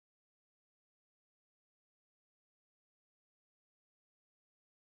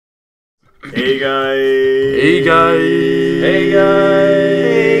Hey guys! Hey guys! Hey guys!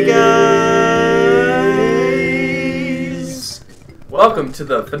 Hey guys! Welcome to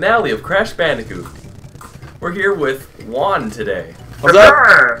the finale of Crash Bandicoot. We're here with Juan today, What's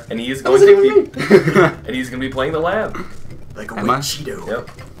up? and he's going to be playing the lab. Like a Am white I? Cheeto. Yep,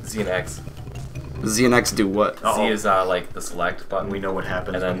 Z and X. Z and X do what? Uh-oh. Z is like the select button. We know what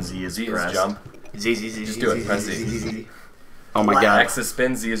happens and then when Z is Z pressed. is jump. Z. Just do it. Press Z. Oh my god. X is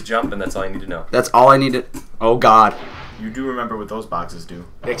spin, Z is jump, and that's all you need to know. That's all I needed. Oh god. You do remember what those boxes do.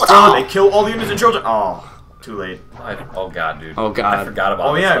 They Oh! kill all the units and children. Oh, too late. Oh god, dude. Oh, God. I forgot about.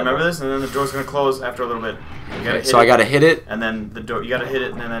 Oh this yeah, level. remember this? And then the door's gonna close after a little bit. You gotta Okay, hit so I gotta hit it. and then the door. You gotta hit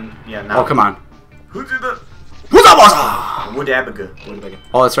it, and then yeah. Now. Oh come on. Who did that? Who's that boss? Woodabaga.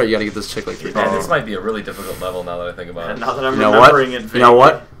 Oh that's right. You gotta get this chick like 3 Man, times. this might be a really difficult level now that I think about it. And now that I'm You know what? remembering it. You know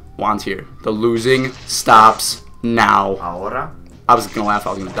what? Juan's here. The losing stops now. Ahora. I was gonna laugh. I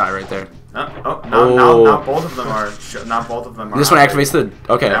was gonna die right there. Now both of them are. Not both of them are. This one activates the.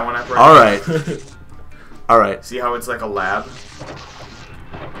 Okay. That one activates. All right. All right. See how it's like a lab?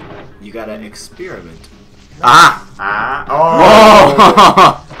 You gotta experiment. Ah. Ah.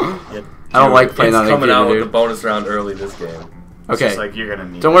 Oh. Yeah, I don't like playing It's on the coming out with the dude. bonus round early this game. It's Okay. just like you're gonna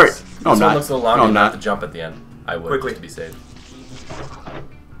need. Don't worry. this. No, I'm This one not. looks a little longer. No, I'm You have not. to jump at the end. I would Quickly. just to be safe.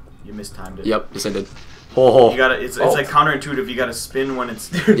 You mistimed it. Yep. Yes, I did. Ho You gotta. It's Oh. like counterintuitive. You gotta spin when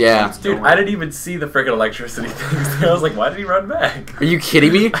it's. Yeah. it's Dude, going. I didn't even see the freaking electricity things. I was like, why did he run back? Are you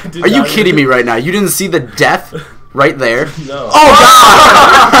kidding me? I did Are you not kidding even- me right now? You didn't see the death right there? No. Oh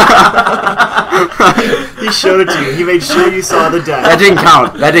god! He showed it to you. He made sure you saw the death. That didn't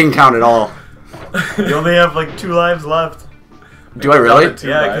count. That didn't count at all. You only have like 2 lives left. Do I really? Two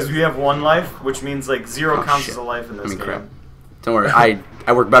Yeah, lives. because we have 1 life, which means like 0 Oh, counts shit. as a life in this I mean, game. crap. Don't worry.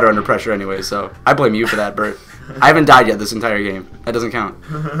 I work better under pressure anyway, so I blame you for that, Bert. I haven't died yet this entire game. That doesn't count.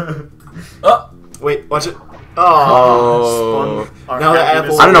 Oh! Wait, watch it. Oh. Spun our Now the happiness.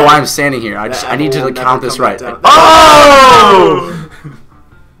 apple- I don't know why I'm standing here. I That need apple to will never count this come right. back down. Oh!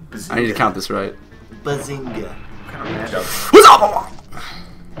 I need to count this right. Bazinga. What kind of magic? Who's up?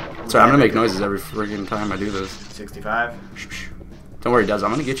 Sorry, I'm gonna make noises every friggin' time I do this. 65. Don't worry, Des. I'm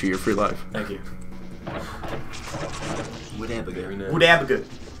gonna get you your free life. Thank you. Whatever. Very nice. Woodabaga.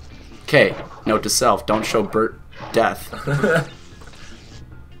 Okay. Note to self: don't show Bert death.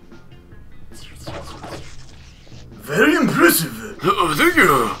 Very impressive. Thank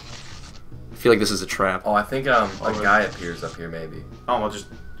you. I feel like this is a trap. Oh, I think a guy appears up here maybe. Oh, well, just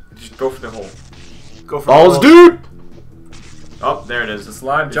go for the hole. Go for Balls, all. dude. Oh, there it is. The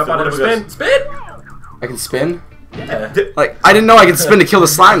slime, It's jump the on it, Woodabagas. spin! Spin! I can spin. Yeah. Like I didn't know I could spin to kill the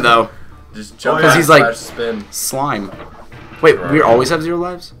slime though. Just jump Oh, yeah. on He's like- slash spin. Slime. Wait, we always have 0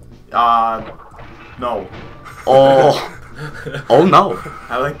 lives? No. Oh. Oh no.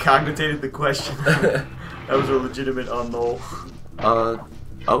 I like cogitated the question. That was a legitimate no. Oh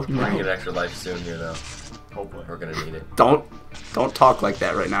We're gonna no. get extra life soon here though. Hopefully. We're gonna need it. Don't talk like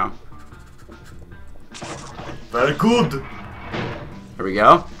that right now. Very good. Here we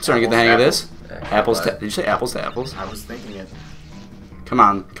go. Starting to get the hang of this. Extra Apples to life. did you say apples to apples? I was thinking it. Come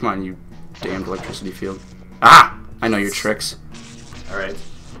on, you damned electricity field. Ah! I know your tricks. Alright.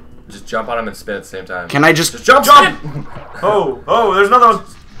 Just jump on him and spin at the same time. Can I just Jump! Jump! Spin! Oh, there's another one.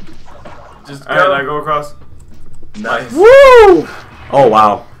 Just Alright, go. now go across. Nice. Woo! Oh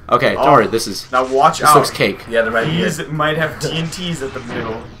wow. Okay, don't Oh. worry, this Now watch this out. looks cake. Yeah, there might be These it. might have TNTs at the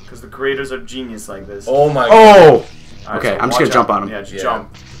middle, because the creators are genius like this. Oh my god. Oh! Alright, Okay, so I'm just watch gonna jump out. on him. Yeah, just Yeah.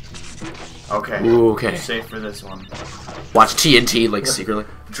 jump. Okay. Ooh, okay. You're safe for this one. Watch TNT like secretly.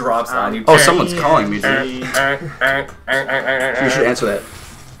 Drops on you. Oh, someone's calling me, dude. TNT. You should answer that.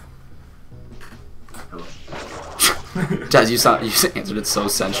 Jazz, you answered it so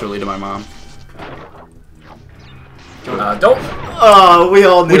sensually to my mom. Don't. Oh, we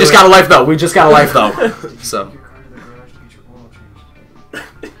all knew We just it. got a life though. We just got a life though. So.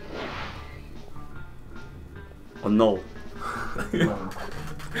 Oh no.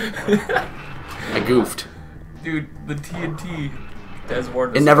 I goofed. Dude, the TNT. Des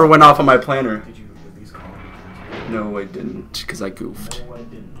warned us. It never went off on my planner. No, I didn't, because I goofed.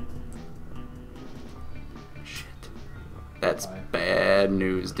 Shit. That's bad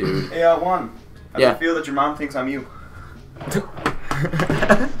news, dude. Hey, Juan. Yeah. I feel that your mom thinks I'm you.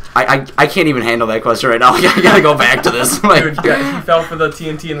 I can't even handle that question right now. I gotta go back to this. Like, Dude, yeah, he fell for the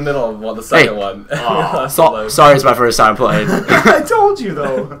TNT in the middle of the second one. Aw. sorry, it's my first time playing. I told you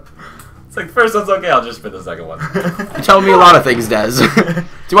though. It's like, first one's okay, I'll just spin the second one. You tell me a lot of things, Des.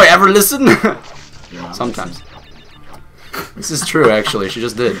 Do I ever listen? Sometimes. This is true, actually. She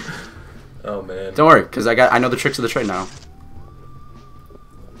just did. Oh man. Don't worry, because I know the tricks of the trade now.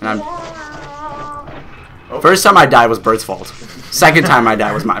 And I'm First time I died was Bert's fault. Second time I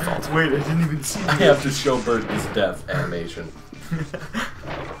died was my fault. Wait, I didn't even see I have to show Bert this death animation.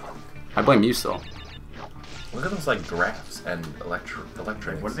 I blame you still. Look at those like graphs and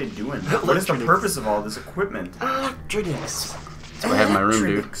electronics. What are they doing? What is the purpose of all this equipment? Electronics. That's what I have in my room,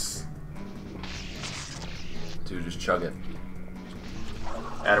 dude. Dude, just chug it.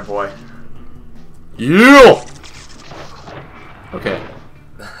 Attaboy. Yeah! Okay.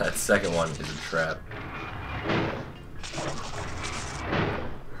 That second one is a trap.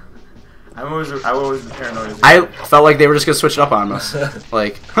 I've always been paranoid. I felt like they were just gonna switch it up on us.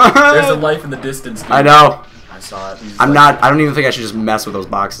 Like, There's a life in the distance, dude. I know. I saw it. I'm not. I don't even think I should just mess with those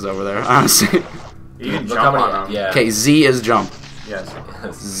boxes over there. Honestly. You can Look jump how on many, them. yeah. Okay, Z is jump. Yes.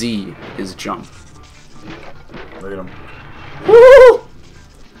 Z is jump. Look at them. Woo!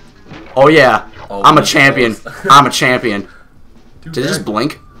 Oh yeah. Oh, I'm a these champion. balls. I'm a champion. Dude, Did it just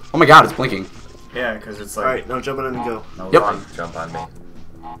blink? Oh my god, it's blinking. Yeah, because it's like. Alright, now jump in and go. No Yep. fun. Jump on me.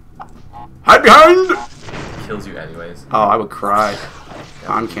 Hide behind! Kills you anyways. Oh, I would cry.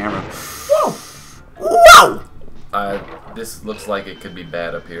 On camera. Whoa! This looks like it could be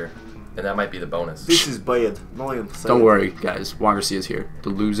bad up here. And that might be the bonus. This is bad. Don't worry, guys. Juan Garcia's here. The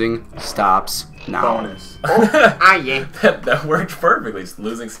losing stops now. Bonus. Yeah. that worked perfectly.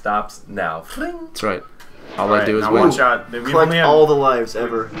 Losing stops now. That's right. All I Alright, do is now win. one shot. We only Collect have all the lives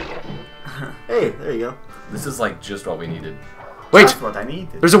ever. Hey, there you go. This is like just what we needed. Wait! That's what I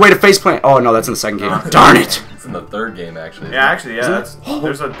needed. There's a way to faceplant. Oh no, that's in the second game. Darn it! It's in the third game, actually. Yeah, actually, yeah. Isn't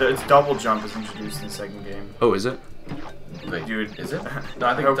That's, it? it's double jump is introduced in the second game. Oh, is it? Wait, Dude, is it? No, No,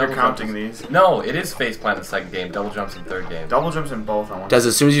 I I think hope you're double counting jumps. these. No, it is faceplant in the second game. Double jumps in third game. Double jumps in both. I want. Des,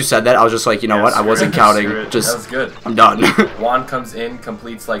 as soon as you said that, I was just like, you know Yeah, what? I screw wasn't it. counting. Screw it. That Just, was good. I'm done. Juan comes in,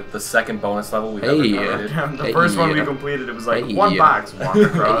 completes like the second bonus level we've ever Hey. completed. The first one we Hey. completed, it was like Hey. one box walk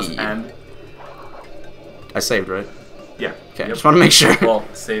across, Hey. and I saved, right? yeah. Okay, just want to make sure. Well,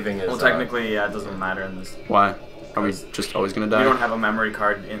 saving is. Well, technically, yeah, it doesn't matter in this. Why? Are we just always gonna You die? don't have a memory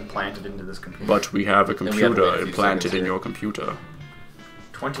card implanted into this computer. But we have a we have to wait a computer few implanted seconds in here. your computer.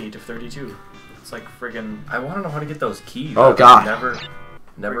 20 to 32. It's like friggin'. I want to know how to get those keys. Oh, I God. Never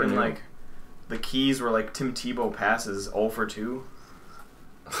Friggin' knew. like the keys were like Tim Tebow passes 0 for 2.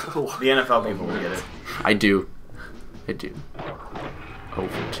 The NFL people will get it. I do. I do.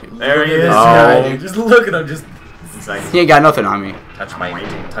 Over 2. There he is. This Oh. guy, dude. Just look at him. Just It's like, He ain't got nothing on me.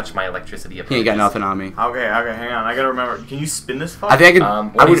 touch my electricity. He ain't got nothing on me. okay, hang on. I gotta remember. Can you spin this fuck? I think I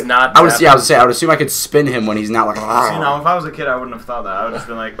could. When I would. he's not I would. Yeah, I would zapping. say. I would assume I could spin him when he's not like. See, now, if I was a kid, I wouldn't have thought that. I would have just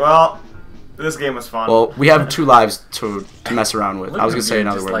been like, well, this game was fun. Well, we have 2 lives to mess around with. Look I was at gonna him, say dude,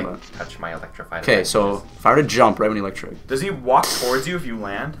 another just, word, like, touch my electrified. okay. So if I were to jump right when he electric. Does he walk towards you if you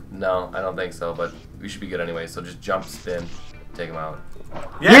land? No, I don't think so. But we should be good anyway. So just jump, spin, take him out.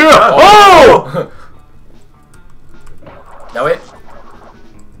 Yeah! he does. Oh! Now it.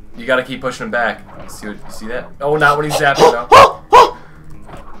 You gotta keep pushing him back. You see that? Oh, not when he's zapping. No.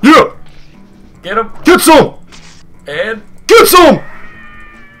 Yeah. Get him Get some. and Get some.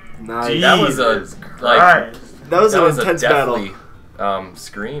 Nice. that was a Jesus like Christ. That was that an was a intense battle. deathly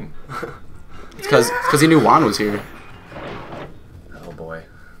scream. It's because he knew Juan was here. Oh boy.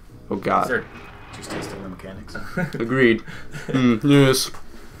 Oh Is God. there, Just tasting the mechanics. Agreed. Yes.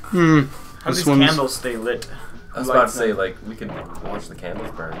 How does This one's- candles stay lit? I was Who about to likes say them? like we can watch the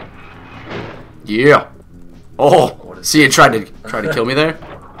candles burn. Yeah. Oh. What is See, it tried to kill me there.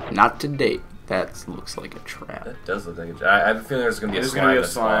 Not to date. That looks like a trap. That does look like a. I have a feeling there's gonna be a There's slime gonna be a that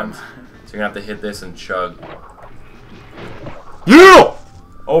slime. spawns. So you're gonna have to hit this and chug. Yeah.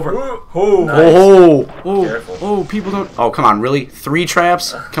 Over. Oh, nice. Oh. Careful. Oh. People don't. Oh, come on. Really? 3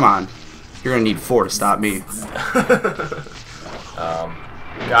 traps? Come on. You're gonna need 4 to stop me.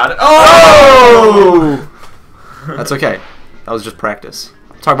 Got it. Oh! That's okay. That was just practice.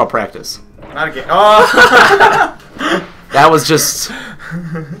 Talk about practice. Not again. Oh! That was just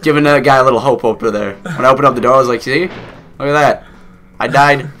giving that guy a little hope over there. When I opened up the door, I was like, see? Look at that. I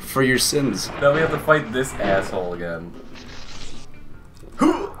died for your sins. Now we have to fight this asshole again.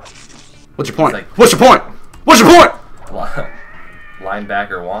 What's your point? It's like- What's your point? What's your point?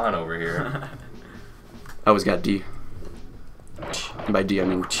 Linebacker Juan over here. I always got D. And by D, I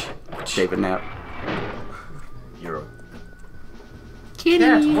mean David Knapp. Euro.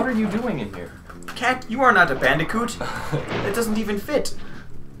 Cat, what are you doing in here? Cat, you are not a bandicoot. It doesn't even fit.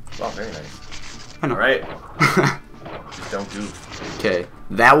 Wow, very nice. I know. Alright. Just don't goof. Okay,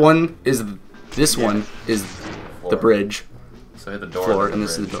 that one is. This one is the Floor. bridge So hit the door. floor, then and the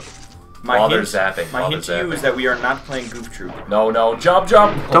this is the bridge. door. My While they're hint, zapping, my while hint to they're you zapping. is that we are not playing Goof Troop. No, jump.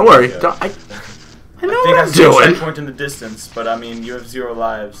 Don't worry. Don't, I know I think what I I'm see a doing. checkpoint in the distance, but I mean, you have 0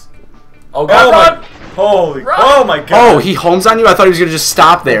 lives. Oh God, Oh, run! Holy! Run. Oh my god! Oh, he homes on you? I thought he was gonna just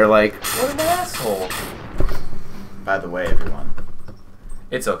stop there. Like, What an asshole. By the way, everyone.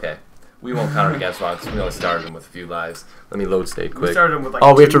 It's okay. We won't count it against Juan because we only started him with a few lives. Let me load state quick. We started him with like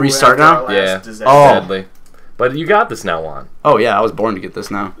Oh, we have to 2 restart after now? our Yeah. last disaster. Oh. Sadly. But you got this now, Juan. oh yeah, I was born to get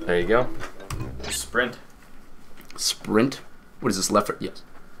this now. There you go. Sprint. Sprint. What is this? Left or yes?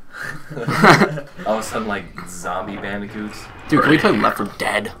 All of a sudden, like, zombie bandicoots. Dude, can we play Left 4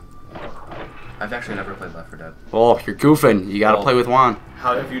 Dead? I've actually never played Left 4 Dead. Oh, you're goofing. You gotta Oh. play with Juan.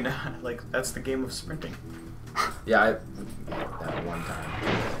 How have you not? Like, that's the game of sprinting. Yeah, that one time.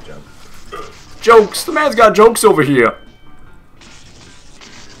 Jump. Jokes. The man's got jokes over here.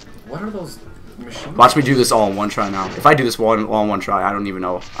 What are those machines? Watch me do this all in one try now. If I do this all in one try, I don't even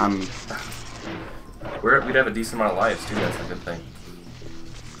know. We'd have a decent amount of lives, too. That's a good thing.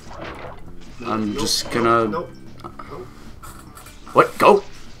 I'm just gonna. Nope. What? Go.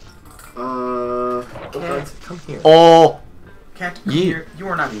 Cat, come here. Oh, Cat, Yeah. you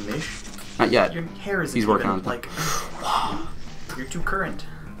are not English. not yet. Your hair is He's working on it. like. You're too current.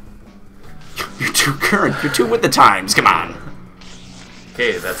 You're too current. You're too with the times. Come on.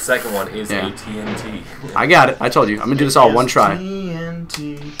 Okay, that second one is Yeah. AT&T. I got it. I told you. I'm gonna do this all one try.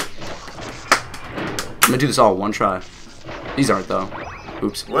 TNT. I'm gonna do this all one try. These aren't though.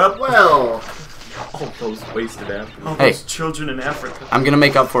 Oops. Well, Well, All those wasted apples. all Hey. those children in Africa. I'm gonna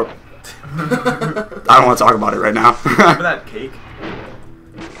make up for. I don't want to talk about it right now. Remember that cake,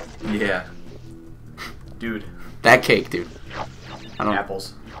 Yeah. dude? That cake, dude. I don't.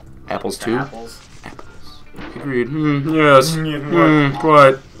 Apples. Apples The too. Apples. Agreed. Yes.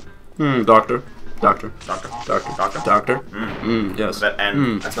 What? Doctor. Doctor. Doctor. Doctor. Doctor. Doctor. Mm. Yes. That N.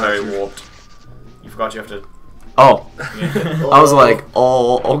 Mm. That's very warped. You forgot you have to. Oh. Yeah. I was like,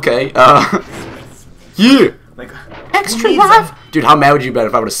 oh, okay. Yeah. Like. Extra who needs life. that? Dude, how mad would you be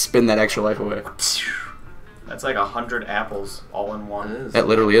if I would have spin that extra life away? That's like 100 apples all in It one. is. That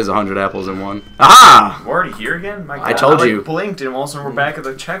literally is 100 apples in one. Aha! We're already here again? My God. I told like, you. Blinked and all of a sudden we're back at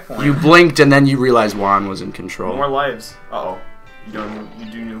the checkpoint. You blinked and then you realized Juan was in control. More lives. Uh oh. You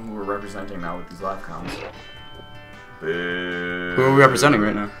do know who we're representing now with these live comms. Boo. Who are we representing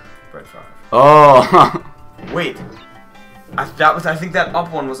right now? Brett Favre. Oh. Wait. I think that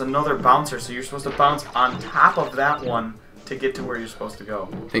up one was another bouncer, so you're supposed to bounce on top of that one to get to where you're supposed to go.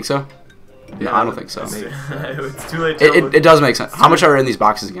 Think so? No, I don't think so. It's too late to It does make sense. How much are in these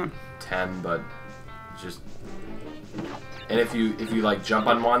boxes again? 10, but just. And if you like jump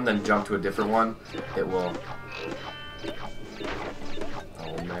on one, then jump to a different one, it will.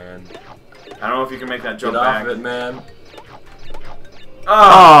 Oh man! I don't know if you can make that Get jump off back. of it, man!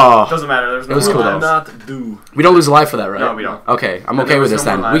 Oh. Doesn't matter. There's no It was more cool, lives. though. Not do. We don't lose a life for that, right? No, we don't. Okay, I'm And okay there with was this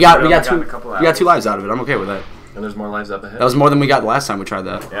no then. more We lives. got We we got only two got a couple we got 2 apples. lives out of it. I'm okay with that. And there's more lives up ahead. That was more than we got last time we tried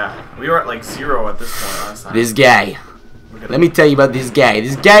that. Yeah, we were at like 0 at this point last time. This guy. Look at Let me tell you about this guy.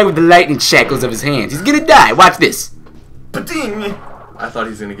 This guy with the lightning shackles of his hands. He's gonna die. Watch this. Ba-ding! I thought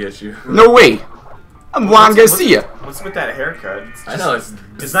he was gonna get you. No way. I'm Juan Garcia. What's with that haircut? It's I know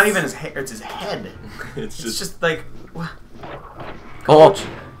It's not even his hair. It's his head. It's It's just. just like. What? Oh,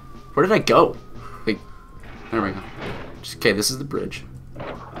 where did I go? Wait, there we go. Just, okay, this is the bridge.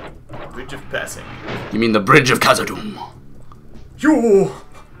 Bridge of passing. You mean the bridge of Khazad-dûm? You.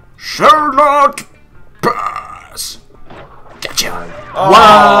 Shall not pass. Gotcha. Oh.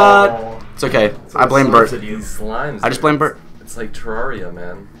 What? It's okay. I blame Bert. These slimes. I just blame Bert. It's like Terraria,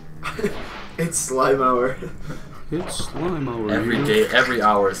 man. it's slime hour. It's slime hour. Every day, every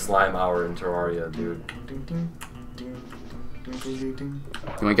hour is slime hour in Terraria, dude. Ding, ding, ding, ding, ding, ding, ding.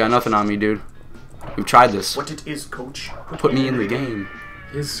 You ain't got nothing on me, dude. We've tried this. What it is, coach? Put me in the game.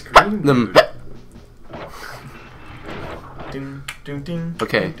 His scream. Them. Ding, ding, ding.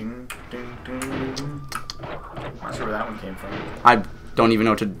 Okay. Ding, ding, ding, ding, ding. I'm not sure where that one came from. I don't even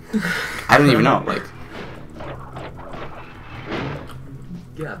know what to. I don't even know. Like,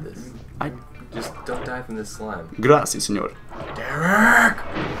 Got this. I. Just don't die from this slime. Gracias, señor. Derek.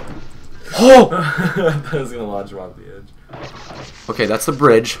 Oh. I was gonna launch him off the edge. Okay, that's the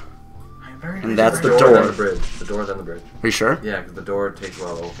bridge. I'm very And that's the Door, door. then the bridge. The door, then the bridge. Are you sure? Yeah, because the door takes a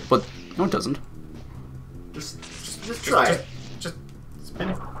while to open. But no, it doesn't. Just try it. Just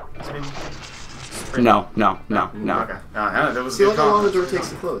spin. Spin. No. Okay. That was See a how good long the call. door takes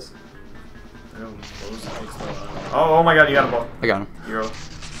to close. Oh my God! You got a ball. I got him. Hero. Hey,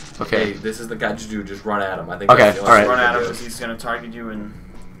 Okay. this is the guy Juju. Just run at him. I think. Okay, that's the only alright. thing Run we at can him do. because he's gonna target you and.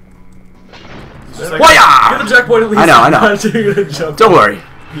 He's just like, Why-ya! Get the checkpoint at least. I know. You're gonna jump. Don't worry.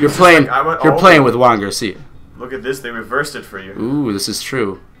 You're just playing. like, I went You're over. playing with Juan Garcia. Look at this. They reversed it for you. Ooh, this is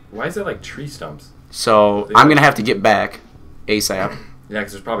true. Why is there like tree stumps? So I'm gonna have to get back ASAP. Yeah,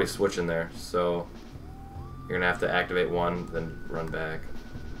 because there's probably a switch in there. So You're gonna have to activate one, then run back.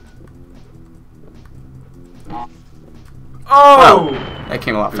 Oh! That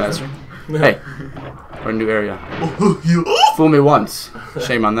came a lot faster. Hey, we're in a new area. Fool me once,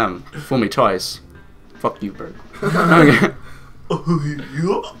 shame on them. Fool me twice, fuck you, bird. Okay.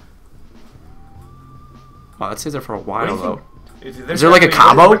 Wow, that stays there for a while though. Is there like a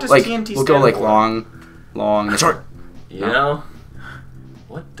combo? Like we'll go like long, and short. You know,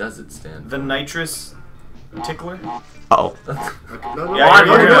 what does it stand for? The nitrous tickler? Uh-oh. No, Yeah,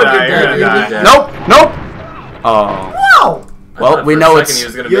 you're good. Nope. Oh. Wow! Well, we know He it's.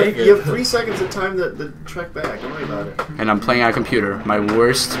 was gonna You make have, you it. have 3 seconds of time to trek back. Don't worry about it. And I'm playing on a computer. My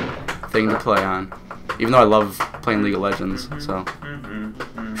worst thing to play on. Even though I love playing League of Legends, so.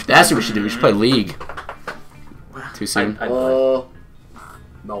 That's what we should do. We should play League. Too soon. I'd play.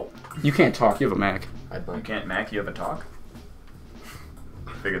 No. You can't talk. You have a Mac. I'd play. You can't, Mac, you have a talk?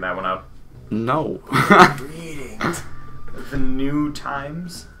 Figured that one out. No. Reading. The New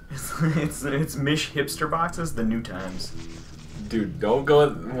Times? It's Mish Hipster Boxes, The New Times. Dude, don't go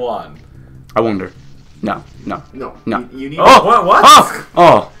with Juan. I wonder. No. No. No. You need Oh, what?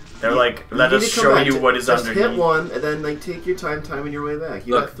 Oh! They're like, let you us need to come show back. you what is Just underneath. hit one, and then like take your time timing your way back.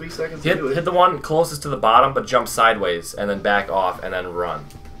 You Look, got 3 seconds to do it. Hit the one closest to the bottom, but jump sideways, and then back off, and then run.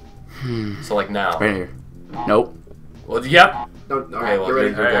 So like now. Right here. Nope. Well, yep. No, Okay, okay, well, you're ready.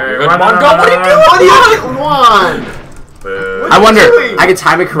 you're good. Alright, You're good. run, Come on, run, go! run, What are you run, doing? What are you doing? One! Boo. I wonder. doing? I can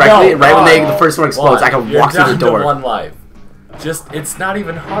time it correctly, No, and right when no. the first one explodes, Juan, I can you're walk through the down to door. 1 life. Just, it's not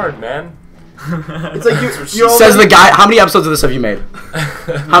even hard, man. It's like you're Says the guy. How many episodes of this have you made?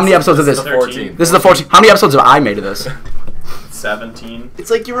 How many episodes of this? This is the 14. This is the 14. How many episodes have I made of this? 17.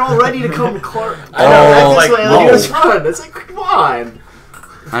 It's like you're all ready to come Clark. I know, Back it's this like, way, whoa. you just run. It's like, come on.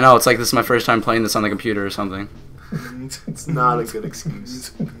 I know. It's like this is my first time playing this on the computer or something. It's not a good excuse.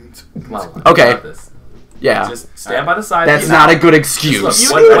 Come on, Juan, Okay. you got this. Yeah. Just stand by the side. That's Just not a look, good excuse.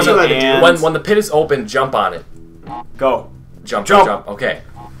 You when, knew when what you the, had to do. and- when the pit is open, jump on it. Go. Jump. Jump. Okay.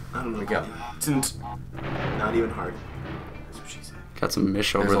 I don't know. Here we go. Not even hard. That's what she said. Got some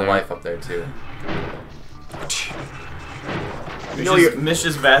mish There's over a there. life up there, too. Mish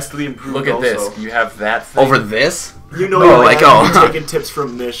is vastly improved. Look at also. this. You have that thing. Over this? You know Oh, you're like, you're taking tips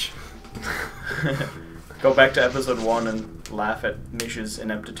from Mish. Go back to episode 1 and laugh at Mish's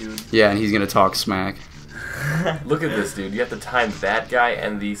ineptitude. Yeah, and he's gonna talk smack. Look at this, dude. You have to time that guy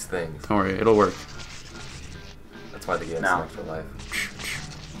and these things. Don't worry, it'll work. That's why they get No. some extra life.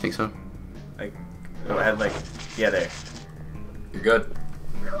 Think so? Like, go ahead, like, yeah, there. You're good.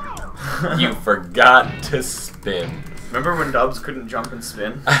 You forgot to spin. Remember when Dubs couldn't jump and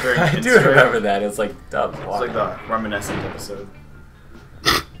spin? I do remember that. It's like Dubs. It's like the reminiscent episode.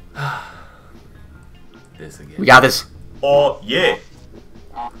 This again. We got this. Oh, yeah.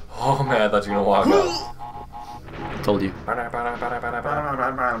 Oh man, I thought you were gonna walk up. Told you.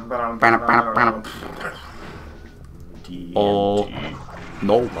 Oh. DMT.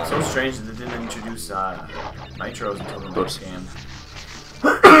 No. So strange that they didn't introduce nitros until the Oops. next game.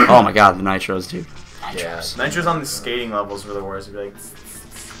 Oh my god, the nitros, dude. Yeah. Nitros on the skating levels were the worst. It'd be like,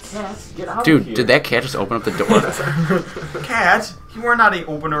 get out of Dude, here. did that cat just open up the door? Cat? You are not an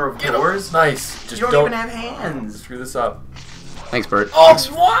opener of doors. Nice. Just You don't even have hands. screw this up. Thanks, Bert. Oh,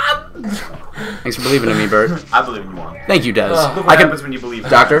 what? Thanks for believing in me, Bert. I believe in you, Juan. Thank you, Des. Ugh. Look I what can. happens when you believe in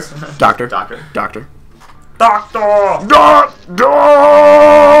Doctor, us. doctor, Doctor. doctor. Doctor!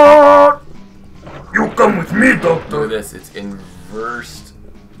 Doctor! You come with me, Look doctor. at this. It's inversed.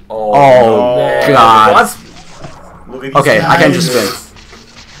 Oh, Oh, man. God. What? Look at Okay, these I can guys. just spin.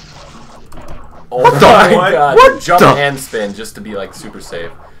 Oh What the- my what? God. What Jump the- and spin just to be like super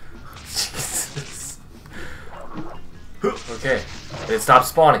safe. Jesus. Okay. And it stopped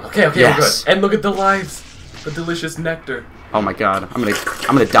spawning. Okay, okay, Yes. we're good. And look at the lives. The delicious nectar. Oh my god, I'm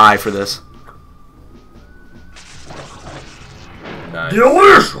gonna die for this. Nice.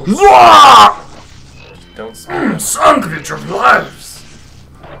 Delicious! Don't spin. Sandwich of lives!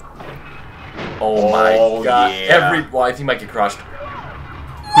 Oh my Oh, God. yeah. Well, I think I might get crushed.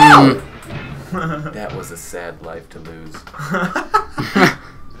 That was a sad life to lose.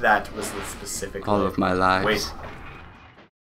 That was the specific All life. of my lives. Wait,